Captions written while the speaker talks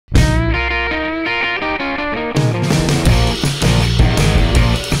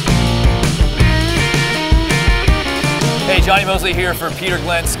Hey, Johnny Mosley here for Peter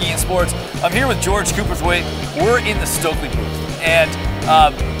Glenn Ski and Sports. I'm here with George Cooperthwaite. We're in the Stockli booth, and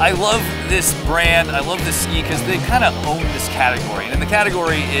I love this brand. I love this ski because they kind of own this category, and the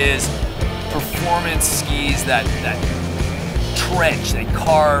category is performance skis that trench, they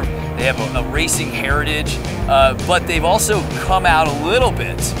carve, they have a racing heritage, but they've also come out a little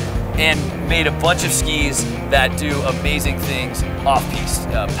bit and made a bunch of skis that do amazing things off-piste,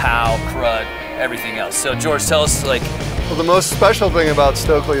 POW, crud, everything else. So George, tell us, like... Well, the most special thing about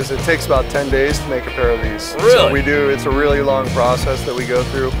Stockli is it takes about 10 days to make a pair of these. Really? So we do, it's a really long process that we go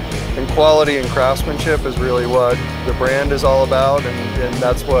through. And quality and craftsmanship is really what the brand is all about, and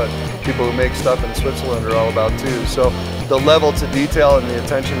that's what people who make stuff in Switzerland are all about too. So the level to detail and the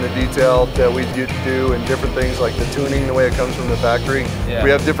attention to detail that we do and different things like the tuning, the way it comes from the factory. Yeah. We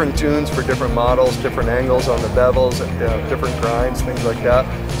have different tunes for different models, different angles on the bevels, and different grinds, things like that.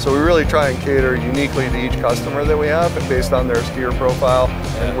 So we really try and cater uniquely to each customer that we have based on their skier profile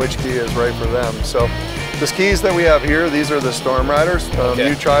and which ski is right for them. So the skis that we have here, these are the Stormriders.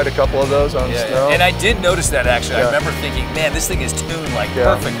 You tried a couple of those on snow. And I did notice that actually. I remember thinking, man, this thing is tuned like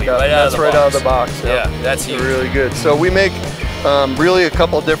perfectly right out of the box. That's right out of the box. Yeah, that's huge. Really good. So we make really a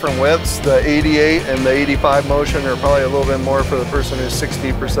couple different widths. The 88 and the 85 motion are probably a little bit more for the person who's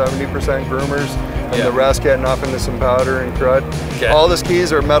 60% or 70% groomers, and the rest getting off into some powder and crud. All the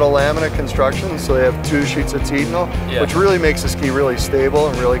skis are metal laminate construction, so they have 2 sheets of Titanal, which really makes the ski really stable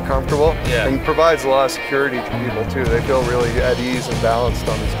and really comfortable, and provides a lot of security to people too. They feel really at ease and balanced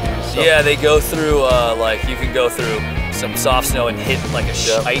on the skis. So. Yeah, they go through, like you can go through some soft snow and hit like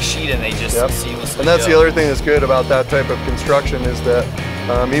a ice sheet, and they just seamlessly And that's the other thing that's good about that type of construction is that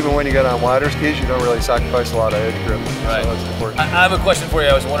even when you get on wider skis, you don't really sacrifice a lot of edge grip. Right. So that's important. I have a question for you.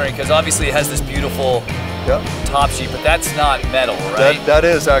 I was wondering, because obviously it has this beautiful top sheet, but that's not metal, right? That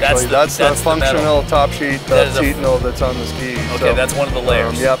is actually. That's the functional top sheet Titanal that's on the ski. Okay, so, that's one of the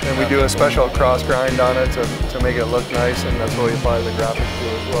layers. Yep, and we do a special cross grind on it to make it look nice, and that's what we apply the graphic to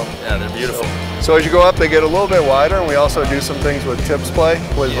as well. Yeah, they're beautiful. So as you go up, they get a little bit wider, and we also do some things with tip splay,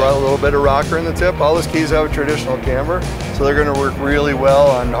 with a little bit of rocker in the tip. All the skis have a traditional camber, so they're going to work really well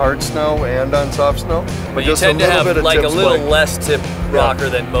on hard snow and on soft snow. But you tend to have like a little less tip rocker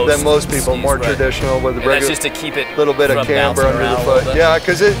than most people, skis, more traditional with the that's just to keep it little bit of camber under the foot. Yeah,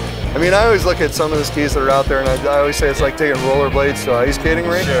 because I mean, I always look at some of the skis that are out there, and I always say it's like taking rollerblades to an ice skating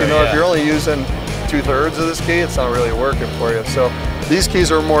rink. Sure, you know, if you're only using 2/3 of the ski, it's not really working for you. So these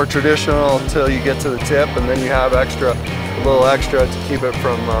skis are more traditional until you get to the tip, and then you have a little extra to keep it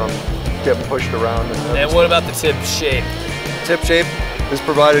from getting pushed around. And what about the tip shape? Tip shape is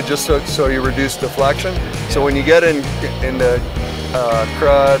provided just so you reduce deflection. So when you get into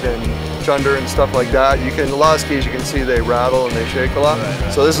crud and chunder and stuff like that, a lot of skis you can see they rattle and they shake a lot.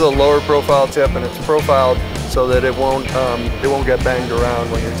 So this is a lower profile tip, and it's profiled so that it won't get banged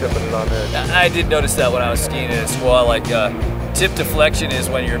around when you're tipping it on edge. I did notice that when I was skiing in as well. Like tip deflection is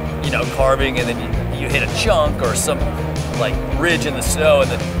when you're carving and then you hit a chunk or some like ridge in the snow,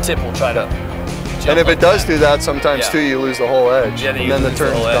 and the tip will try to. And if it does do that, sometimes too, you lose the whole edge, and then the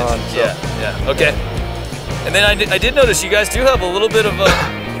turn's gone. So. Yeah. Okay. And then I did notice you guys do have a little bit of a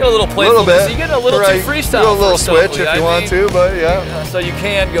little playful. You get a little too freestyle. Do a little switch if you want to, but yeah. So you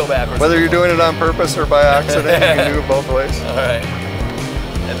can go backwards. Whether you're doing it on purpose or by accident, you can do it both ways. All right.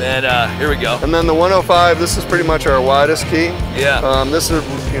 And then here we go. And then the 105. This is pretty much our widest ski. Yeah. This is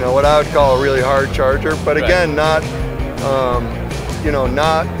what I would call a really hard charger, but again, not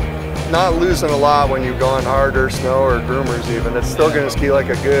not losing a lot when you're going harder, snow or groomers even. It's still going to ski like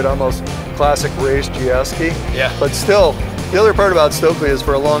a good, almost classic race GS ski. Yeah. But still, the other part about Stockli is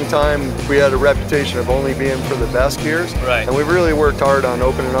for a long time we had a reputation of only being for the best skiers. Right. And we've really worked hard on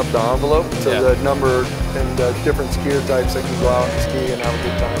opening up the envelope to the number and different skier types that can go out and ski and have a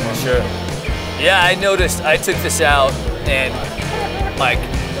good time on. Sure. Yeah, I noticed. I took this out and like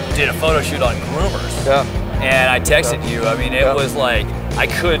did a photo shoot on groomers. Yeah. And I texted you. I mean, it was like I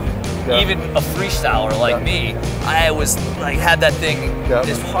couldn't. Even a freestyler like me, I was like had that thing.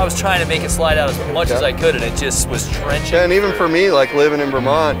 I was trying to make it slide out as much as I could, and it just was trenching. Yeah, and even for me, like living in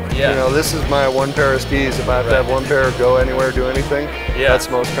Vermont, this is my one pair of skis. If I have to have one pair, go anywhere, do anything, that's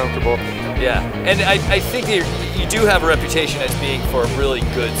most comfortable. Yeah, and I think that you do have a reputation as being for really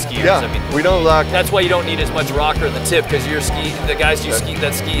good skiers. Yeah, I mean, we don't lack. That's why you don't need as much rocker in the tip, because the guys you ski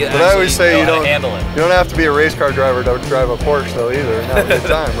that ski. But I always say you don't handle it. You don't have to be a race car driver to drive a Porsche though either, and have a good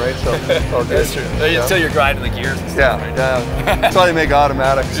time, right? So all good. That's true. Until you're grinding the gears and stuff, right? That's why they make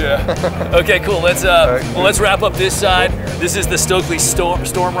automatics. Yeah. Okay, cool. Let's let's wrap up this side. This is the Stockli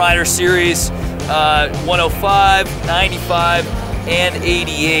Stormrider series, 105, 95. and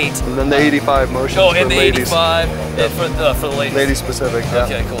 88. And then the 85 motion Oh, for and the ladies. 85 for the ladies. Ladies specific, yeah.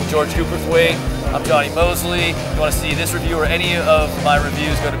 Okay, cool. George Cooper's Weight. I'm Johnny Mosley. If you want to see this review or any of my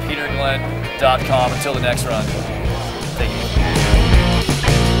reviews, go to peterglenn.com. Until the next run, take it easy.